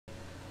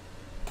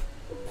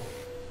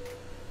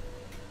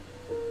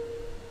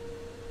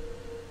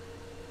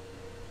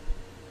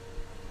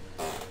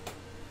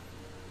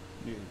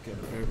Get a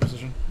better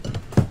position.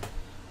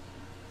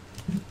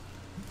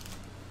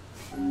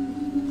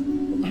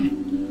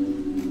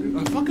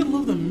 I fucking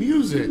love the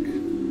music.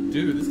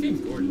 Dude, this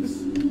game's gorgeous.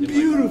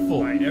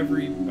 Beautiful. By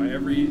every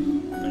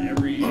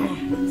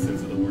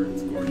sense of the word,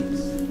 it's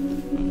gorgeous.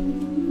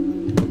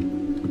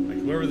 Like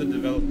whoever the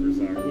developers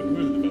are, who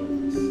are the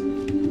developers?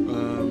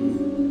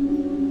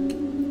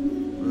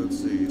 Let's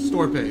see.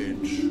 Store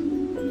page.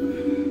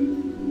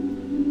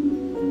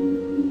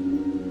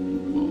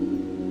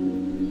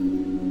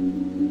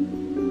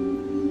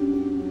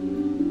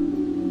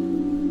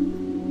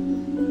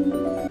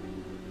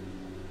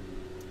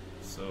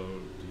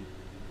 So,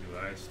 do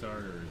I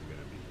start or is it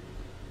gonna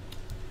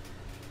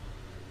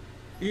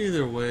be?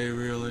 Either way,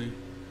 really.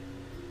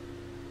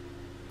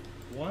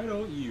 Why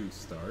don't you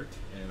start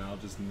and I'll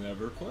just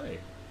never play?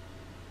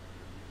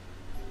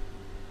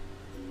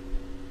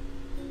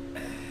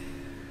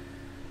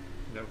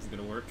 That was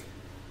gonna work.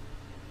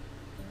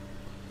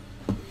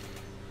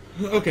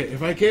 Okay,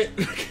 if I can't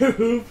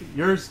move,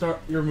 you're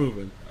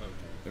moving. Okay.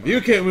 If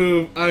you can't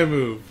move, I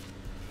move.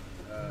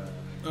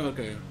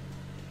 Okay.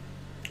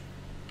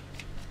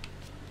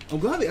 I'm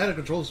glad they added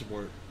control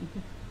support.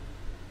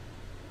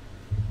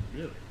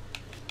 Really?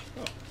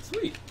 Oh,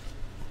 sweet.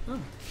 Oh.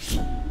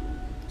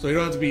 So you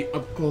don't have to be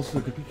up close to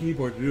the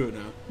keyboard to do it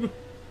now.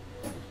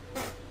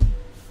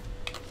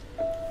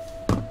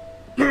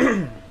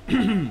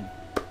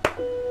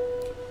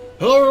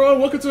 Hello everyone,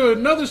 welcome to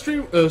another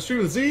stream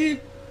with Z.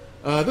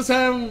 This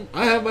time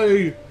I have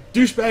my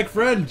douchebag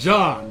friend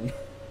John.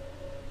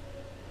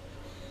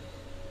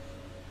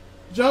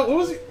 John,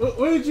 what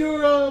did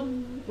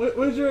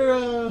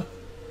your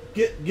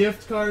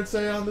gift card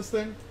say on this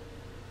thing?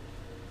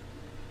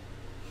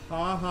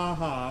 Ha ha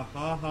ha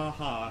ha ha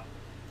ha.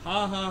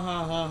 Ha ha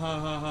ha ha ha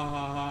ha ha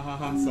ha ha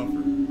ha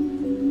suffer.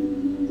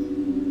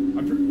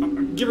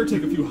 I'm give or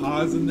take a few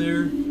ha's in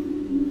there.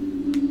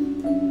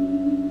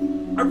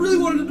 I really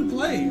wanted to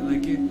play,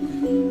 like it.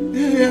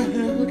 Yeah,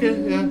 okay,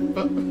 yeah.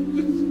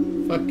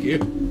 Fuck you.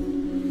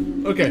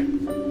 Okay.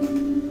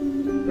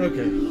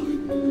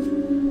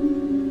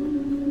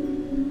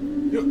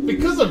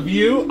 Because of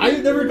you,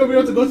 I'm never gonna be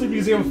able to go to the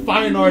Museum of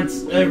Fine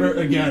Arts ever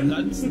again.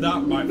 That's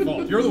not my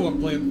fault. You're the one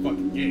playing the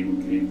fucking game,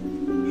 okay?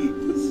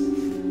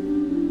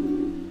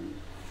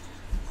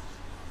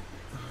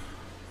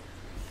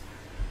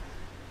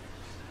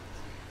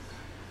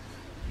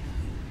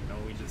 No,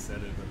 we just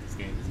said it, but this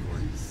game is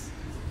gorgeous.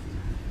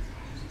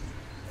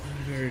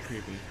 Very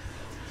creepy.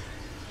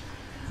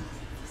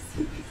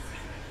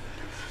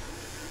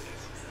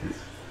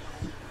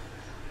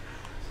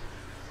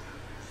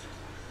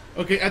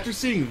 Okay, after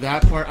seeing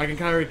that part, I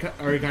can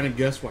already kind of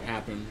guess what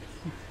happened.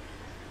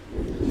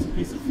 It's a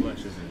piece of flesh,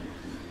 isn't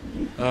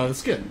it? The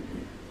skin.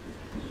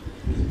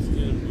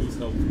 Skin, who's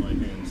helped my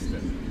hand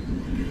steady?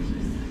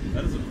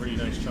 That is a pretty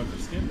nice chunk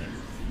of skin there.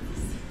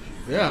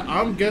 Yeah,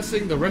 I'm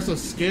guessing the rest of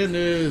the skin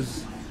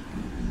is,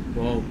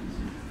 well,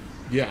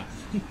 yeah.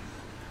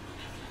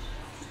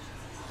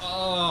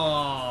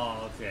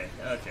 Oh, okay.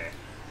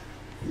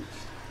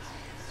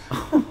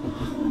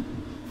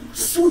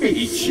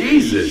 Sweet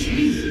Jesus!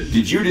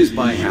 Did you just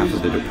buy half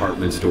of the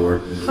department store?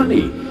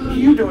 Honey,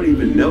 you don't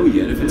even know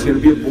yet if it's gonna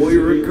be a boy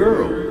or a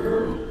girl.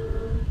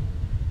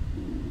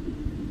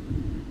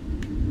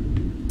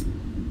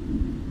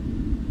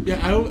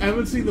 Yeah, I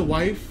haven't seen the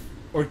wife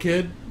or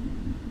kid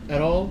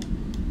at all.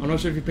 I'm not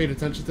sure if you paid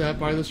attention to that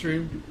part of the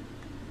stream.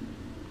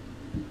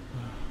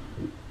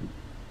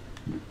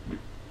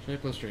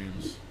 Check the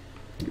streams.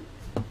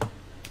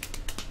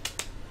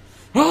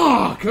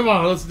 Ah, come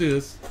on, let's do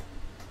this.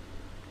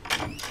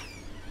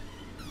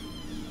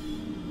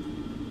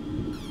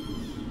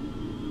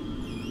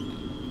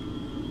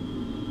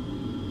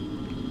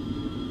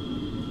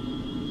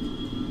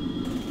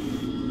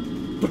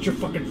 Put your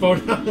fucking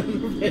phone down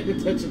and pay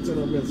attention to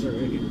the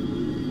misery.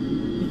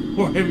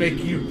 Or I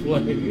make you play.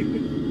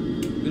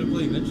 I'm gonna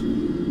play eventually.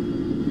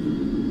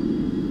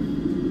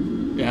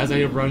 Yeah, as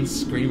I run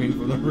screaming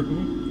from the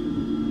room.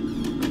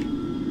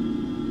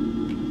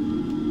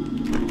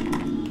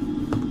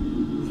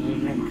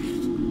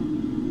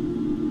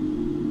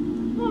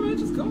 Come on, man,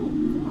 just go.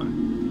 Come on.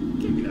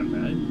 It can't be that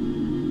bad.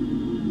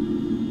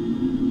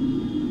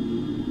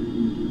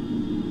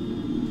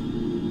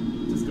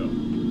 Just go.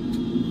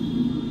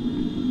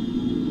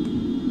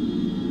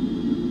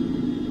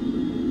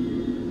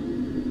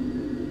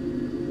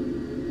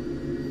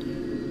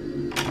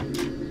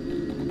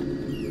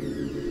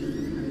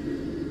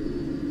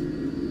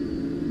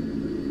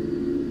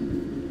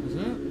 Is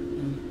that?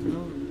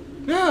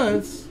 Yeah,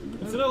 it's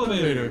It's an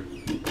elevator.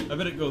 I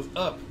bet it goes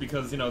up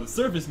because, you know, the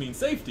surface means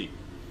safety.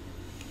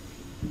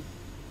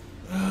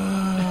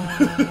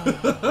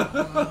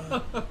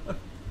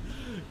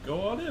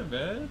 Go on in,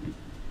 man.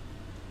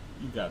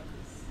 You got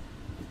this.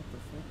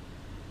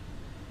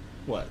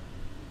 What?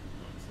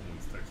 Oh,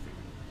 someone's texting.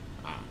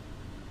 Ah.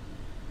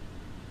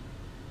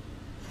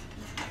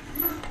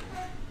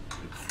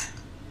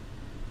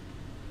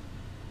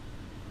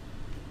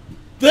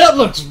 That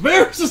looks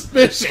very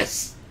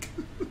suspicious!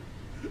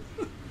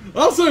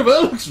 I'm sorry,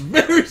 but that looks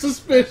very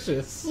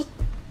suspicious.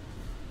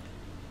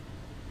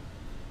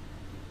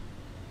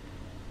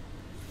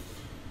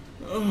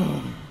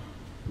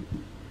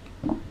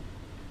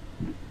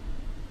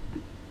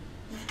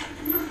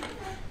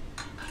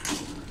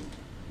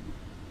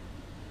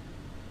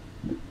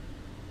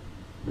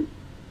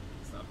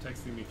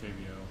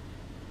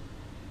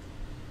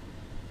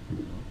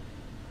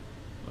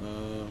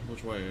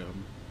 Which way?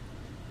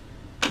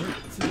 I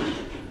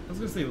was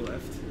gonna say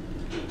left.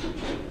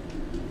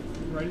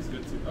 Right is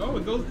good too. Oh,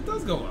 it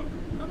does go up.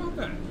 How about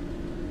that?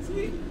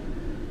 See?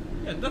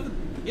 Yeah, nothing.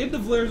 End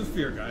of Layers of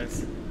Fear,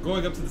 guys.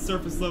 Going up to the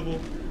surface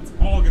level, it's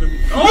all gonna be.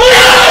 Oh!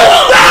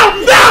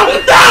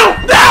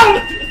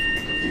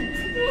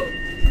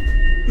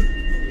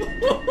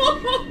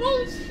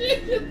 Oh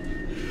shit!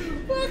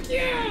 Fuck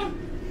yeah!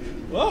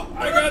 Well,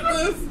 I got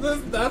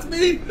this. That's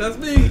me. That's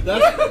me.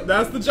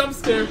 That's the jump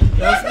scare.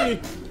 That's me.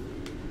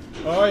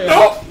 Oh yeah.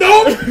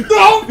 No!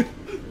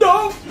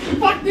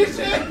 Fuck this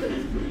shit!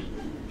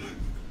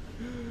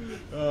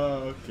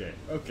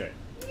 Okay.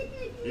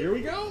 Here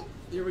we go.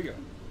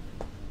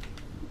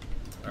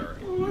 Alright.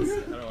 How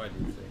do I do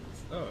things?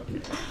 Oh,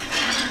 okay.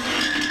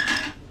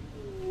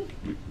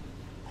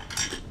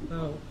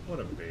 Oh, what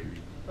a baby.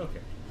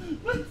 Okay.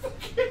 Let's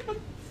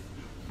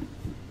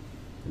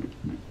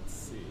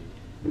see.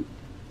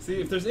 See,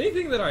 if there's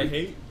anything that I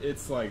hate,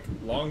 it's like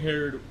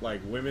long-haired,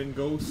 like women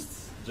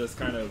ghosts just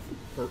kind of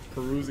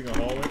perusing a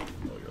hallway.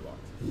 Oh, you're locked.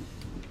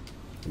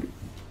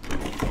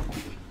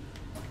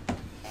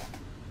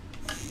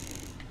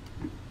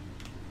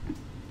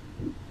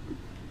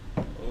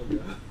 Oh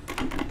god.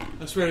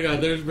 I swear to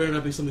God, there's better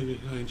not be something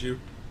behind you.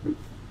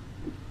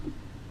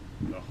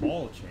 The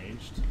hall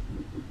changed.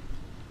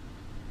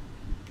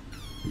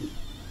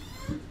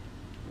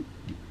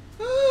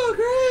 Oh,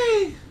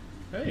 great!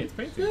 Hey, it's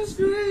painted. That's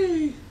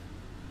great!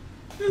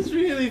 That's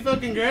really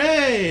fucking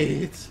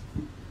great!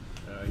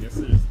 I guess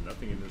there's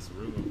nothing in this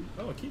room.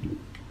 Oh, a key.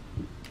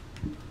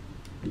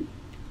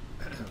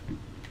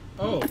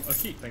 Oh, a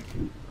key. Thank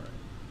you. Alright.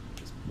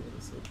 Just pull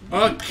this open.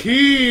 A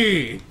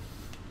key!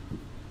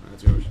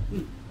 That's yours.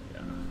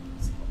 Yeah.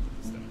 So I'll put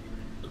this down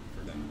here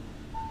for now.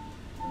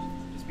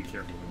 Just be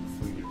careful when you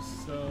fling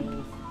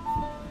yourself.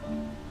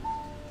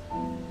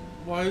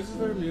 Why is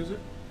there music?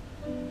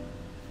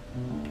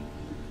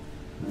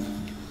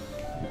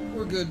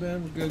 We're good,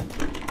 man. We're good.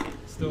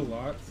 Still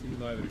locked. Even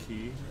though I have a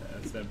key.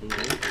 That's that boo.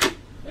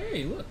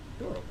 Hey, look.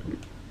 Door open.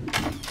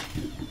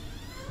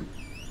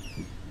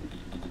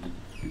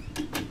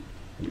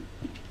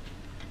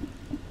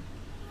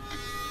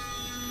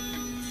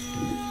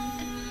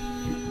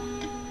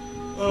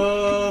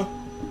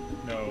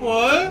 No.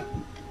 What?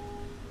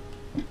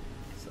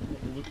 So,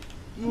 look.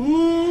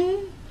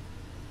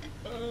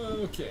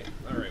 Okay.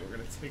 Alright, we're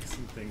gonna take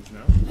some things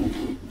now.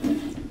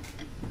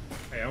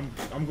 Hey,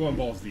 I'm going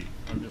balls deep.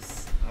 I'm gonna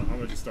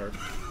just start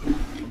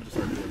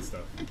doing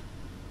stuff.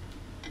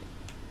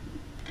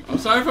 I'm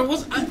sorry if I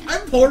was.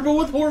 I'm horrible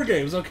with horror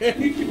games,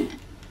 okay?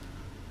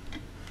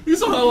 You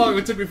saw how long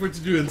it took me for it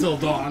to do Until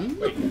Dawn.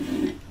 Wait.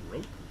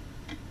 Rope?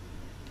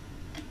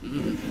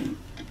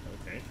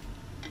 Okay.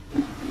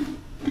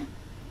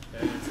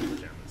 And some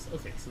pajamas.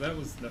 Okay, so that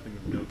was nothing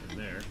of note in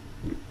there.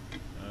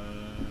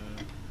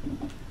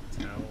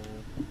 Towel.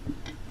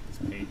 This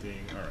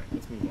painting. Alright,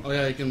 let's move on. Oh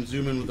yeah, you can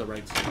zoom in with the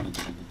right stick.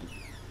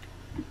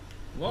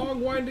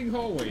 Long winding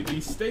hallway, the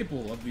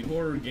staple of the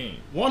horror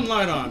game. One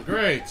light on,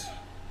 great.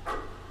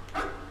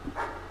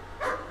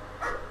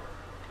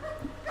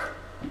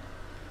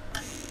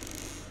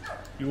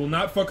 You will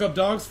not fuck up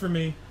dogs for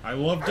me. I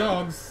love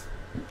dogs.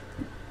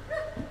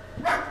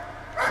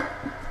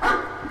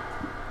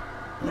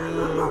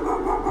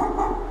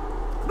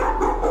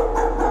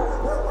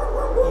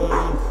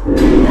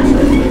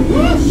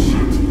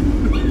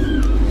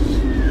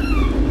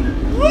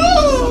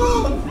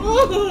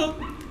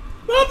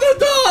 Not the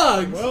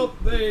dogs! Well,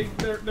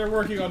 they're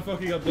working on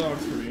fucking up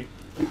dogs for me.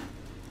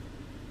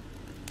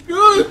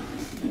 Good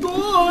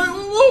dog!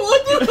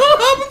 What the hell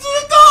happened to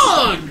the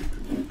dog?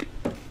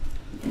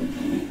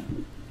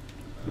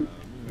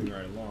 Moving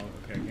right along.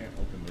 Okay, I can't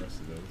open the rest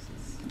of those.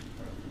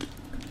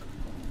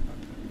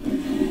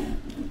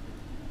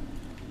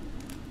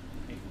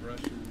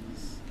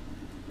 Paintbrushes.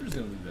 We're just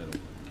gonna leave that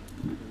open.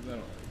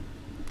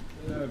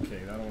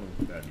 Okay, I don't want to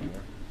look at that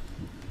anymore.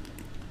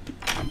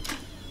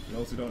 For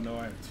those who don't know,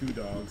 I have 2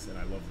 dogs, and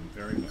I love them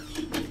very much.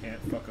 You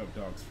can't fuck up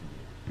dogs for me.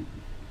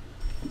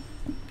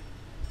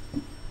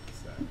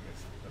 What's that? I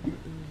guess nothing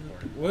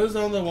important. What is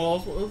on the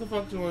walls? What the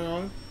fuck's going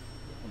on?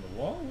 On the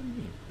wall? What do you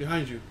mean?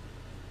 Behind you.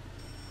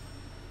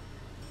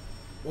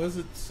 What does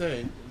it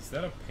say? Is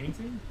that a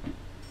painting?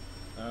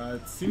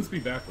 It seems to be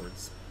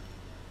backwards.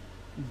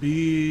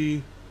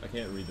 B. I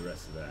can't read the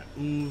rest of that.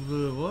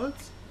 The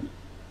what?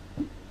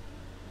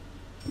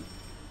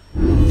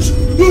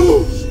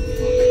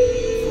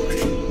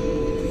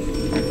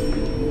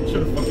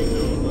 Should have fucking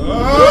known. Oh!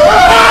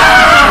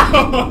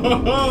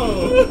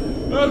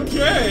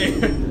 Okay!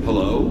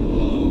 Hello?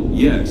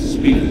 Yes,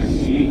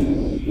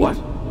 speaking. What?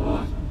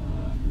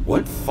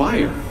 What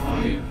fire?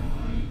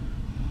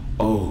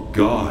 Oh,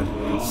 God.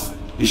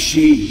 Is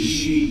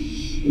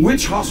she...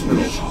 Which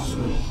hospital?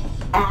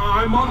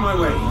 I'm on my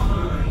way.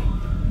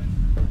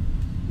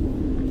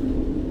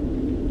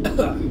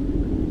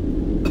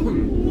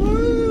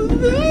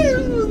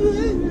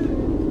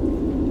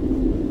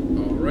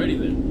 Alrighty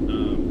then.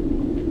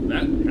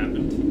 That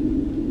happened.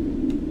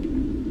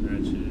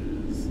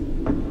 Matches.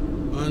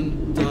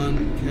 Undone,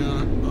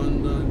 cannot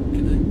undone.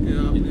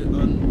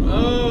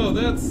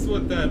 that's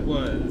what that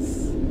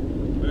was.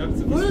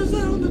 What is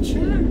that on the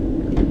chair?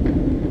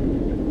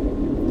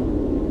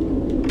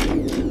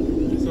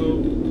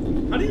 So,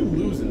 how do you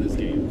lose in this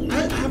game?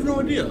 I have no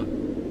idea.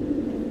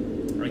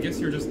 I guess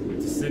you're just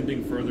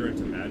descending further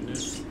into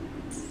madness.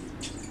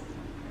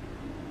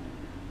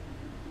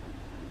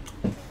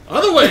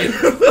 Other way!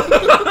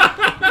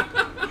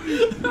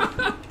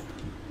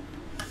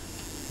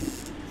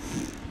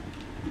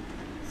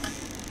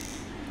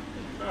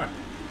 Ah,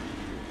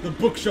 the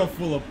bookshelf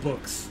full of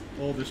books.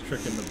 Oldest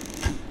trick in the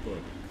book.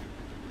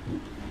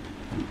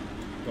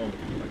 Don't look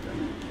at me like that.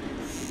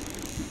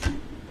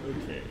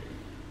 Okay.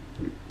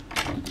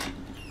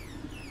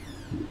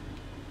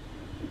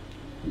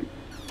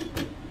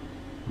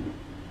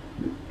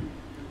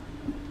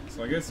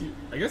 So I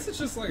guess it's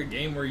just like a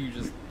game where you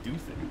just do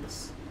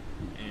things,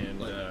 and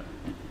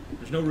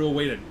there's no real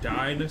way to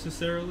die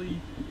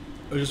necessarily.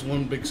 Or just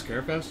one big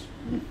scare fest?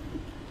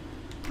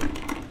 I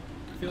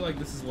feel like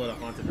this is what a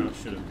haunted house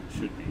should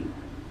be.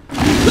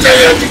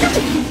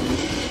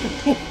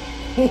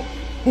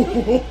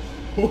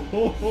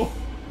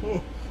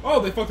 Oh,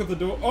 they fucked up the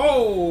door.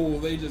 Oh,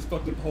 they just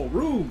fucked up the whole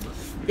room.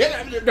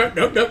 Yeah,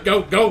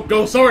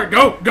 go, Sora,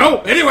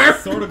 go, anywhere!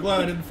 Sort of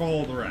glad I didn't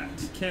follow the rat.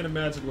 Can't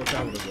imagine what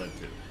that would have led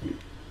to.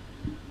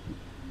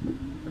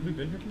 Have we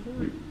been here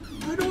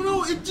before? I don't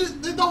know,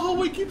 the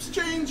hallway keeps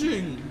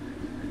changing.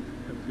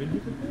 Have we been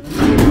here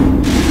before?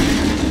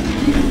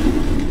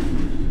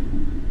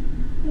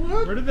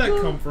 What? Where did that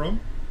come from?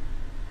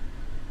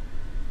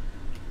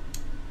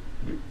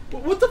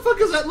 What the fuck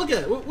is that? Look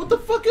at it. What the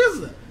fuck is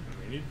that?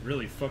 I mean, it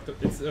really fucked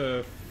up. It's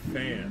a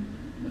fan.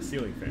 A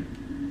ceiling fan.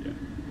 Yeah.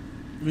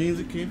 Means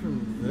it came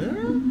from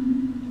there?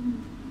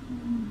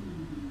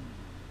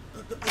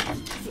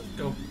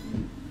 Go.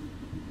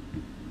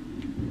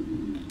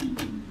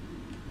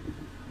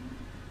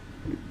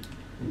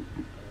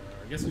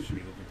 I guess we should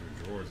be looking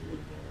through drawers a little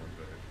more,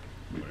 but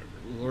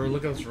whatever. Or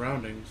look at the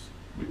surroundings.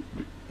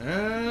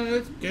 And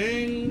it's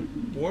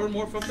getting more and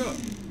more fucked up.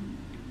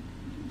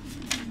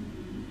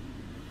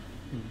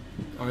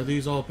 Are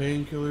these all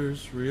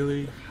painkillers?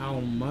 Really?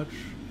 How much?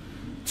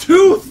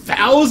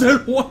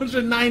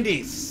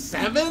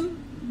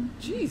 2,197?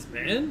 Jeez,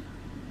 man.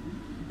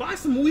 Buy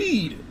some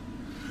weed.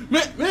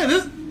 Man,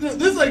 this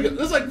is like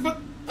I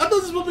thought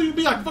this would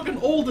be like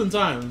fucking olden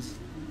times.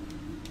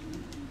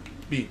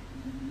 B.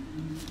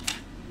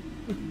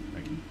 I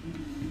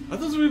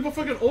thought this would be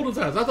fucking olden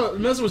times. I thought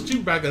medicine was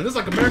cheap back then. This is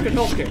like American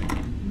healthcare.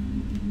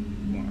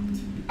 Locked.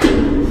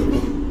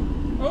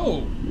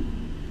 Oh,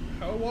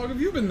 how long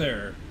have you been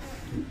there?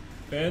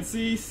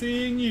 Fancy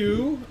seeing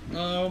you.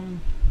 Oh,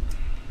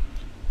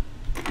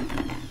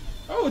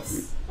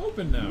 it's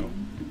open now.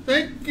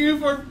 Thank you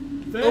for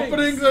Thanks.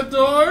 opening the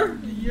door.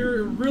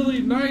 You're a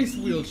really nice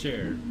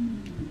wheelchair.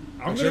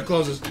 I'm Sure gonna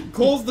closes.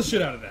 close the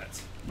shit out of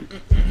that.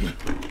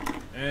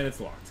 And it's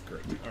locked.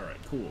 Great.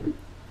 Alright, cool.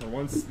 For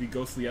once, the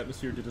ghostly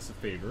atmosphere did us a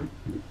favor.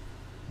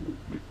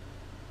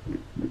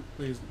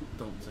 Please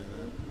don't say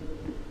that.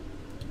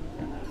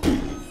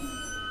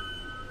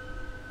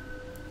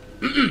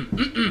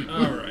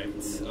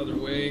 Alright, other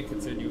way,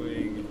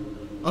 continuing.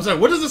 I'm sorry,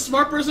 what does a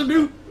smart person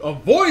do?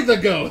 Avoid the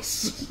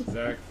ghosts!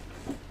 Zach,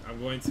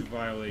 I'm going to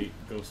violate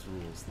ghost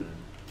rules then,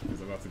 because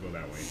I'm about to go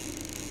that way.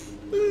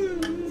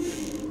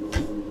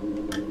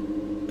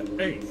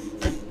 Hey!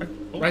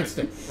 Right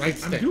stick, right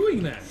I'm stick.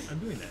 doing that! I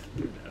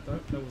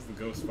thought that was the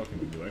ghost fucking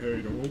with me, like,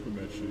 hey, don't open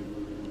that shit.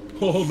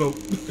 Oh no.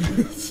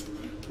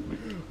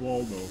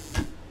 Well, no.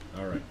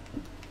 Alright.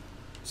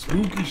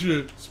 Spooky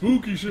shit,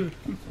 spooky shit.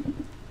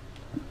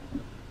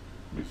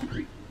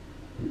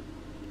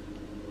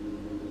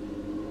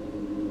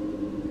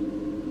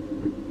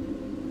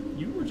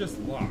 You were just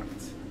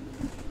locked.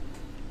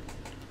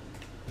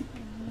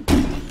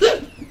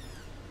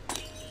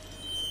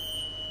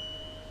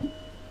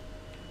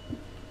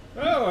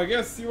 Oh, I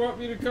guess you want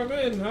me to come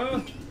in, huh?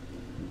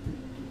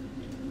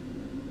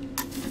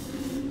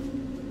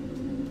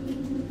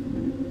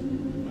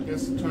 I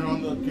guess turn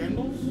on the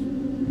candles?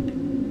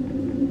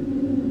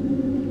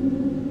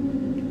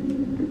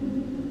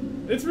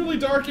 It's really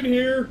dark in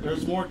here.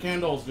 There's more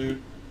candles,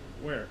 dude.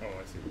 Where? Oh,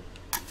 I see.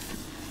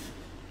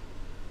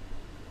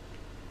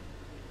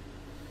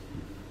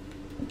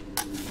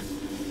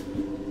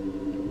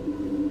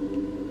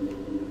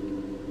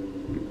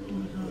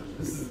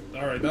 This is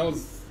alright. That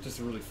was just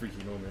a really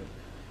freaky moment.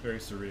 Very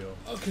surreal.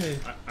 Okay.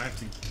 I have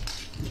to.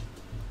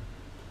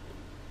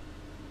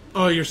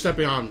 Oh, you're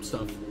stepping on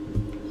stuff.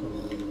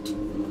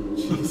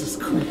 Jesus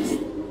Christ.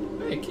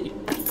 Hey, key.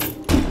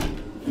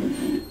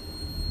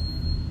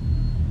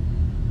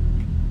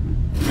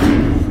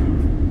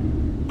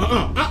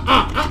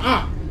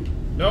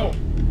 No.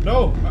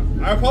 No.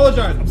 I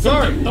apologize. I'm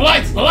sorry. The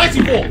lights,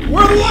 you fool!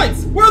 Where are the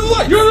lights? Where are the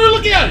lights? You're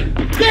looking at it!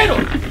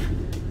 Candle!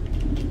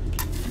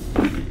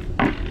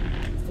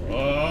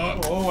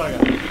 Oh my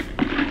god.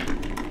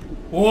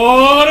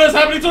 What is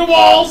happening to the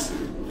walls?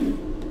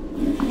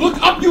 Look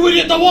up, you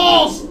idiot! The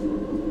walls!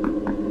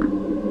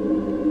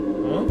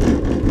 Huh?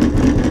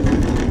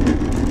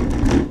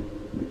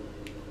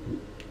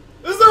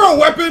 Is there a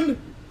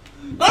weapon?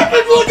 I've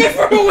been looking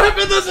for a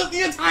weapon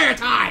the entire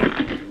time!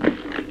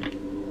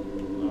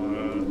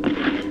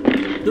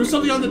 There's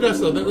something on the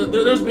desk, though.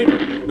 There's paper.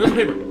 There's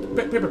paper.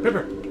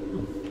 Paper.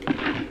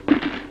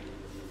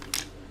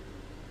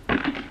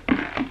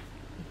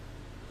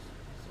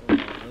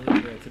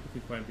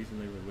 Typically find peace and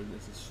neighborhood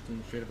witnesses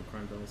straight up a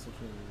crime drama.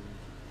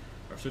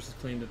 Our sources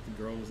claim that the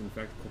girl was in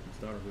fact the culprit's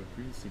daughter who had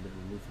previously been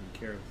removed from the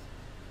care.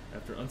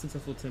 After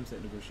unsuccessful attempts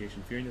at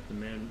negotiation, fearing that the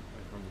man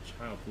might harm the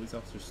child, police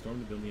officers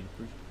stormed the building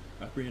and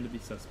apprehended the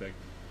suspect.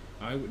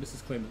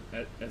 Eyewitnesses claim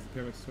that as the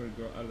paramedics escorted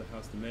the girl out of the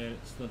house, the man,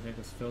 still in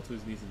handcuffs, fell to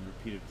his knees and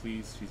repeated,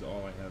 "Please, she's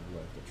all I have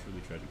left." A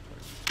truly tragic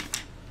part.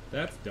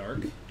 That's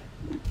dark.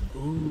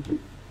 Ooh.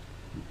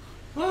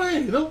 Oh,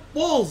 hey, the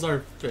walls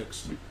are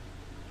fixed.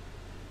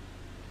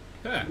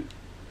 Ha!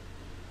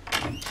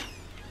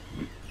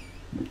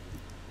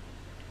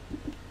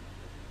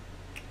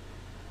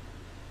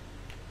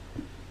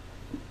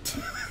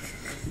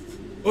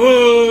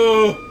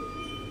 Oh!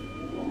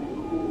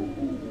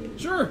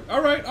 Sure,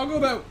 alright, I'll go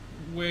that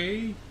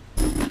way.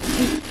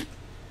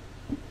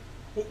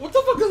 What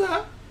the fuck is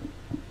that?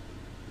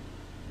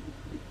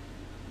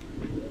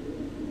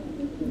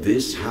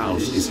 This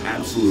house is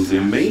absolutely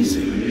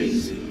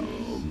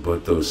amazing.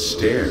 But those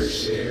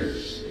stairs.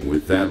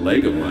 With that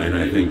leg of mine,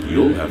 I think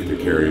you'll have to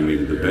carry me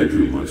to the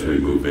bedroom once we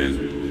move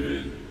in.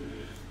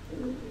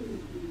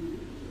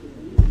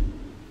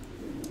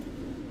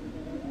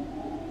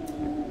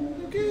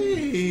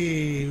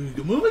 Okay,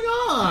 moving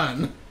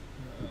on.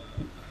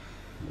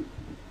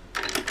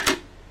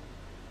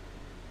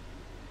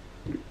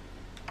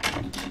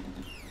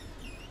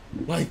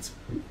 Light.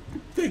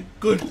 Thank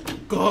good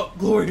God,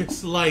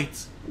 glorious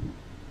light.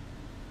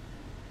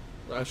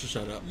 I should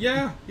shut up.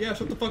 Yeah,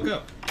 shut the fuck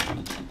up.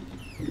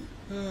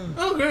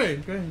 Oh, great.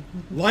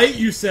 Light,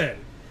 you said.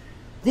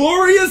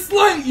 Glorious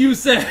light, you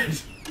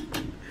said.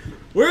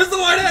 Where's the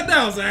light at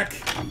now, Zach?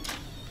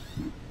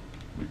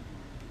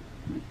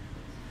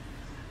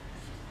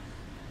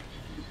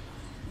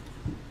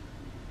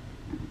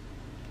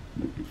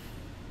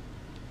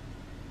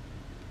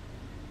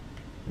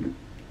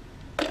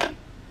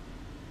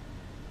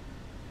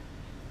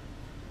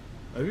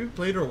 Have you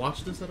played or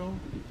watched this at all?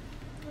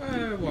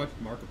 I watched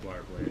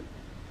Markiplier play it.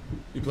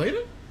 You played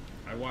it?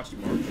 I watched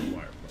Markiplier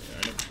play it.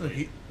 I never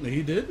played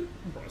He did?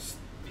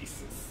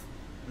 Prosthesis.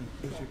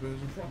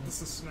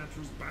 Prosthesis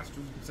snatchers,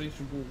 bastards,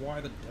 insatiable.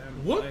 Why the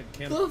damn What leg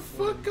can't the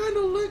afford fuck kind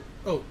of leg?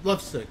 Oh,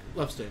 left stick.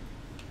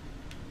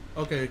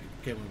 Okay,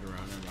 can't move it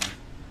around. Never mind.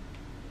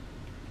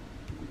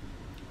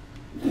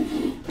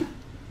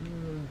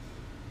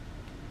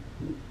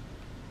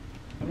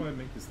 How do I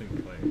make this thing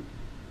play?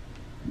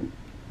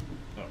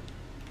 Oh.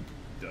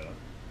 Duh.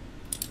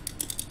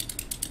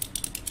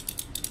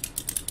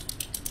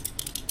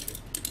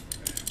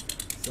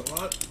 So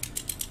what?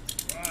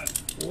 What?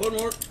 One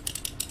more.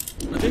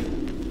 I think.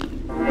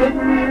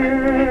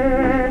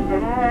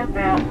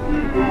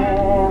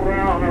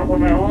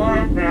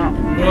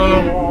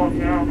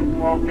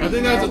 I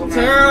think that's a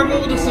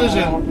terrible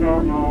decision.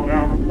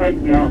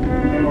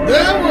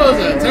 That was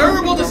a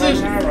terrible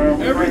decision.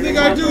 Everything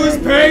I do is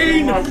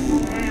pain!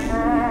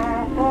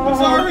 I'm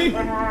sorry!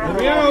 Let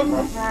me out!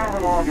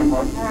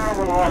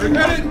 I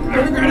regret it!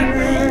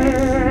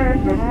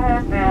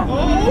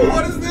 Oh,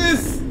 what is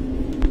this?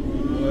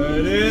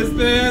 What is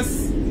this?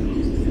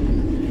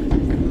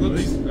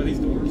 Are these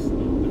doors?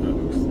 No, they're not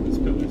doors. These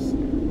pillars.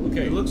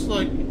 Okay. It looks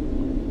like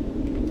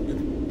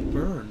it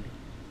burned.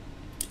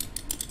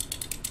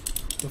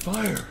 The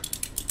fire.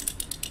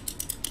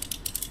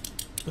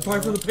 The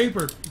fire for the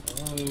paper.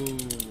 Oh.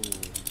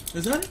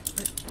 Is that it?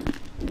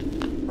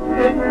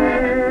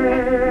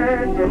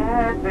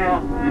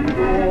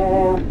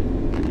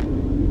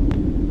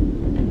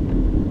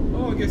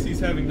 Oh, I guess he's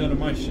having none of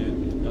my shit.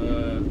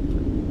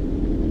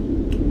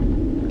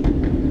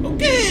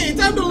 Okay,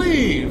 time to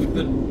leave.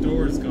 The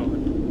door's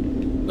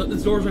gone. The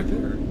door's right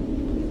there.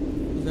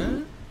 Is that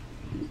it?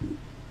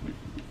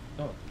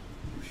 Oh.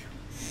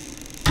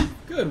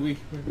 Good, we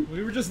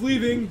were just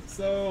leaving,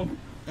 so...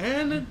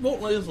 And it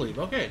won't let us leave.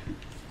 Okay.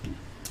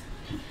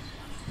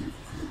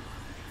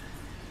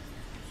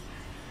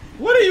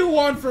 What do you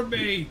want from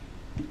me?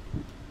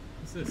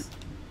 What's this?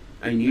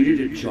 I needed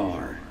a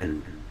jar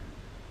and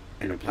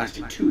a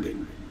plastic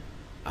tubing.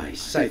 I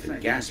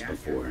siphoned gas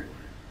before.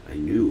 I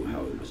knew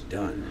how it was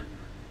done.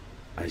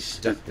 I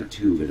stuck the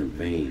tube in a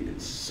vein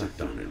and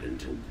sucked on it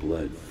until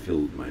blood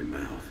filled my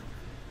mouth.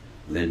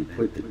 Then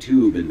put the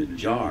tube in the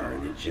jar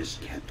and it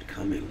just kept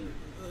coming.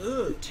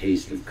 The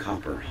taste of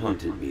copper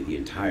haunted me the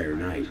entire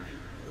night.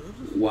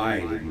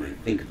 Why didn't I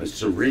think of a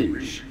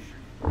syringe?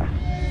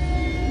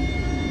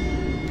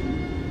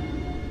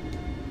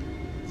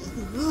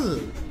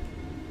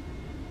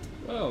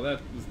 Well,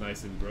 that was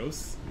nice and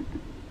gross.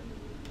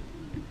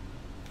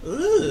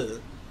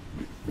 Ugh.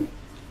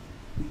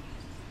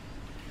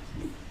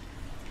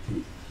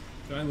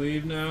 Can I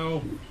leave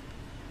now?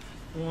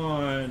 Come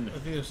on. I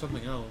think there's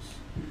something else.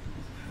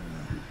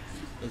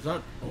 It's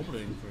not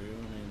opening for you.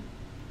 I mean,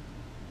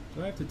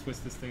 Do I have to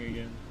twist this thing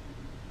again?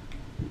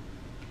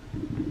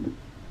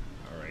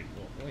 Alright,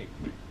 well, wait.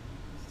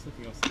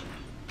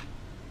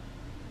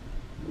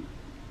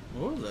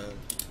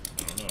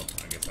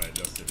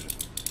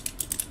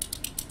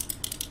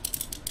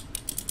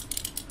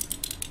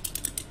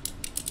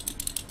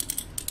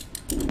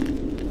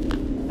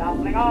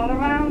 Tumbling all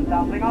around,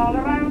 tumbling all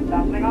around,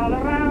 tumbling all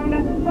around.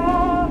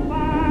 So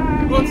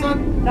fine. Well, it's not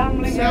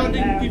Tumbling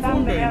sounding everywhere, before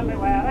tumbling me.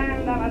 everywhere,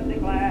 and I must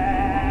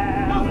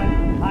declare,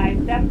 I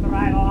stepped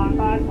right on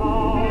her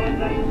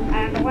toes,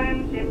 and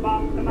when she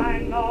bumped my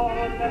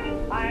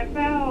nose, I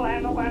fell,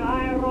 and when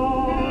I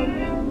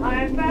rose,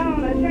 I felt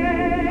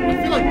ashamed.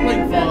 I feel like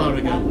playing Fallout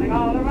again. Tumbling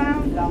all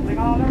around, tumbling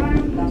all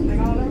around, tumbling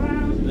all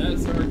around.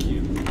 That's our cue.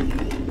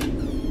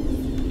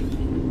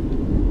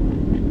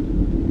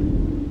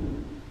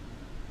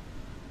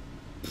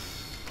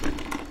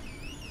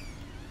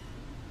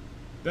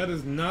 That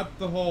is not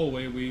the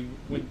hallway we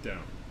went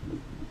down.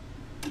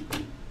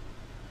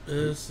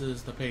 This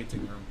is the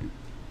painting room.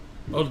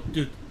 Oh,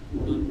 dude.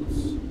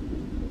 Let's-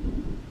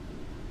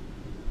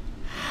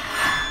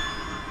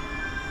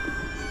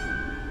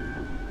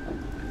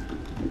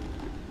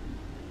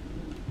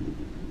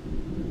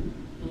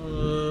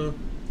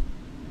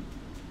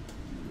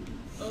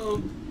 Oh,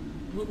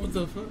 what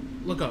the fuck?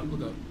 Look up,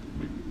 look up.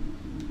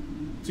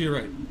 To your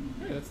right.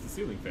 Hey, that's the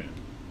ceiling fan.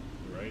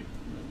 Right?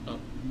 Up.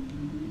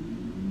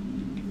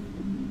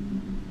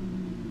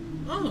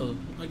 Oh,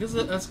 I guess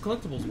that's a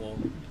collectibles wall.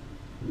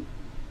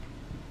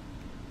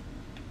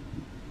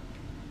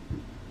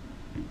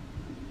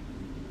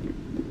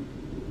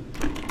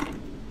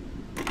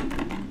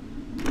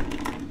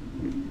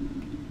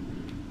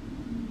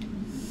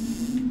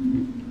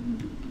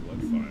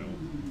 Blood file.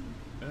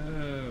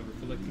 We're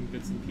collecting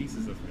bits and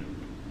pieces of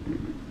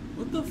him.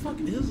 What the fuck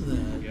is We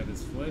that? have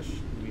his flesh,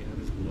 and we have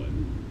his blood.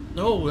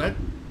 No, that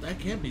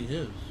can't be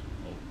his.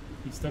 Oh,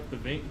 he stuck the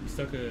vein. He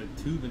stuck a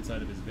tube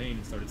inside of his vein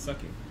and started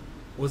sucking.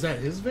 Was that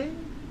his vein?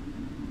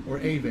 Or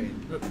a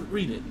vein?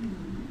 Read it.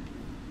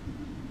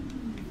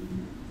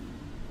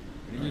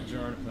 In a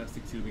jar in a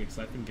plastic tubing, it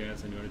siphoned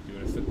gas. I knew how to do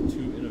it. I stuck the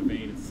tube in a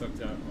vein and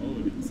sucked out. Oh,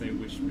 it didn't say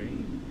which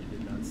vein. It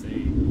did not say if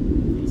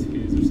it was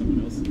his or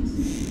someone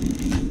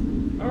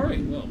else's. All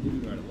right. Well,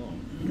 moving right along.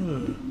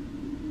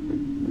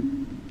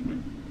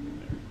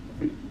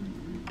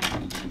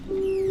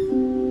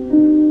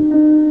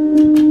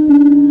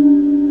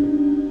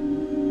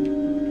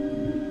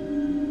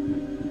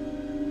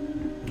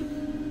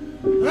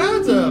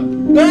 That's a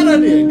bad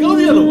idea. Go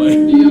the other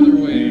way. The other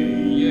way.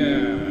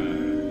 Yeah.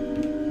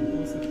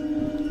 What's that?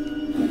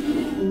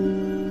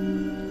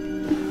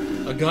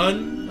 A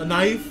gun, a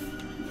knife,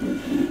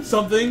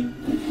 something.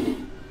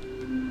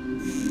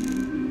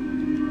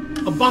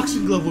 A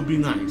boxing glove would be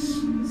nice.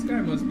 This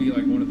guy must be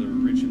like one of the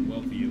rich and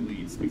wealthy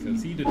elites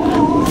because he did.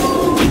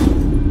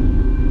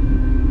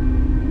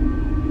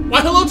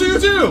 Why hello to you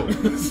too? If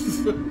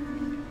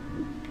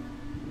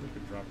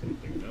it dropped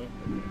anything, no.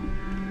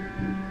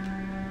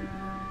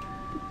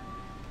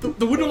 Okay.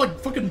 The window like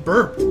fucking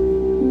burped.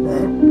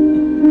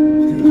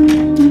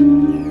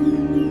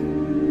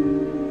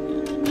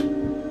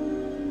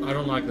 I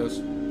don't like this.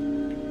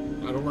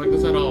 I don't like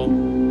this at all.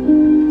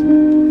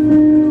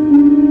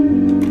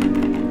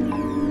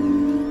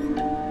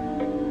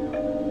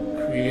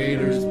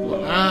 Creator's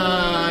blood.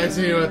 Ah, I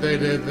see what they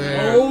did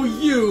there. Oh,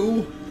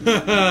 you!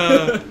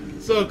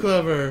 So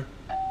clever.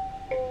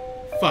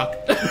 Fuck.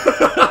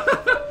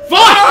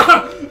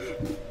 Fuck!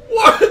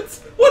 What?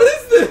 What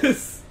is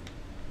this?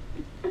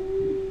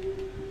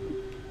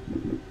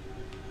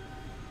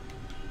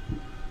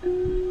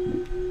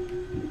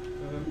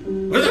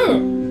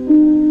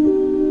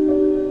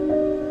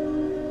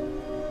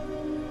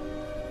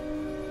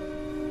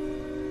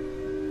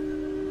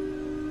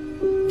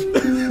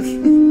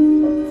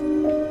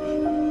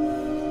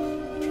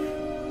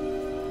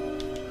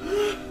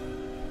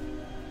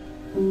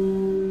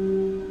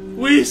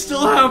 We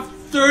still have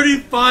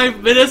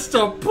 35 minutes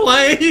to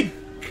play?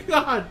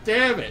 God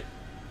damn it.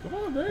 Come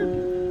on,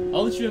 man.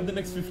 I'll let you have the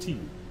next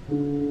 15.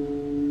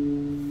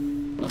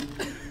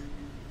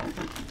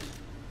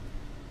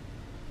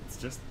 It's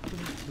just the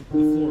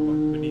floor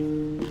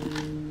beneath.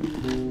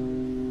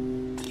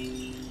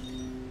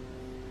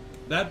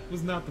 That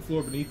was not the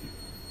floor beneath you.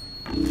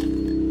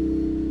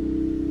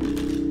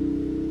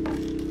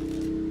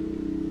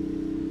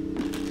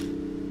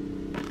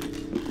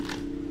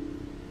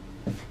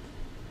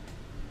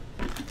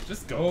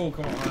 Just go,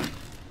 come on.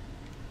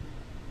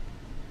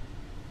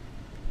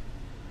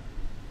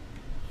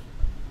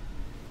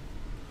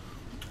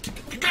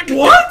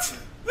 What?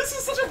 This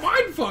is such a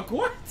mindfuck,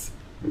 what?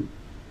 Okay,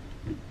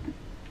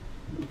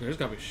 there's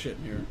gotta be shit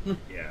in here.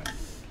 Yeah.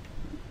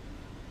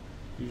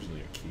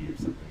 Usually a key or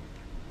something.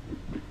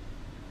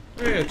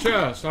 Hey, a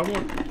chest. I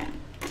want.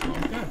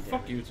 Oh, God,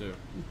 Fuck you two.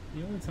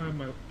 The only time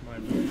my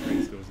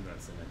brain goes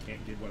nuts and I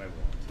can't get what I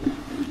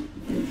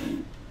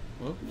want.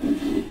 Well.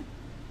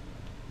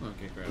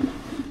 Okay, grab it.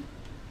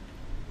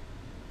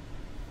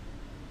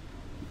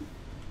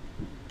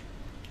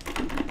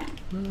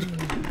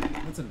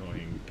 That's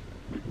annoying.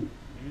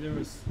 Maybe there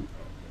was. Oh,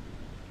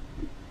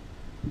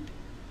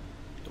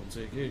 Don't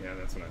say key. yeah,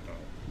 that's what I thought.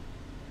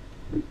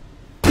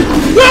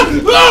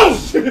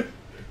 Oh shit!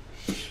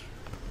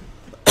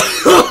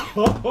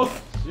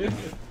 Oh shit!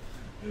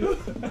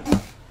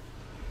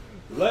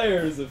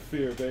 Layers of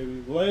fear,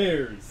 baby.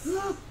 Layers.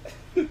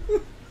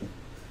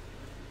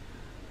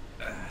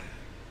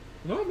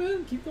 No,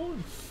 man, keep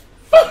going.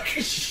 Fuck!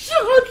 Shut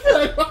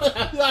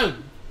up!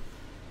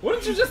 What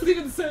did you just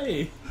even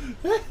say?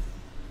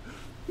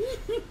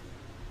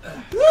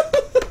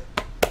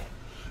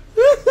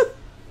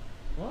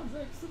 Well,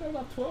 Zach, still got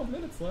about 12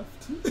 minutes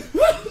left.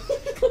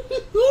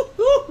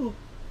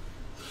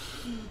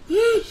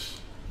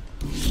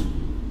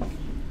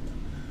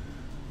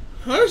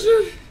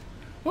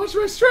 What's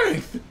my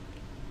strength?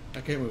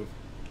 I can't move.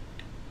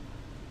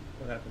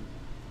 What happened?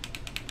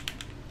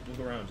 Look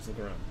around, just look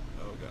around.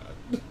 Oh god.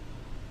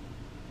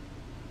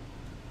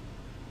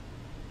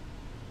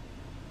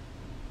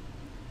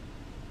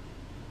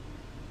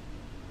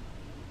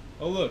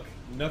 Oh look,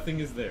 nothing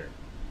is there.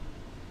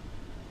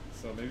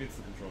 So maybe it's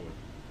the controller.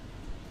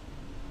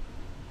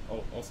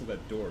 Oh, also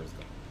that door is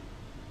gone.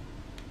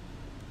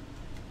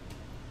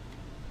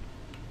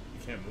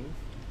 You can't move?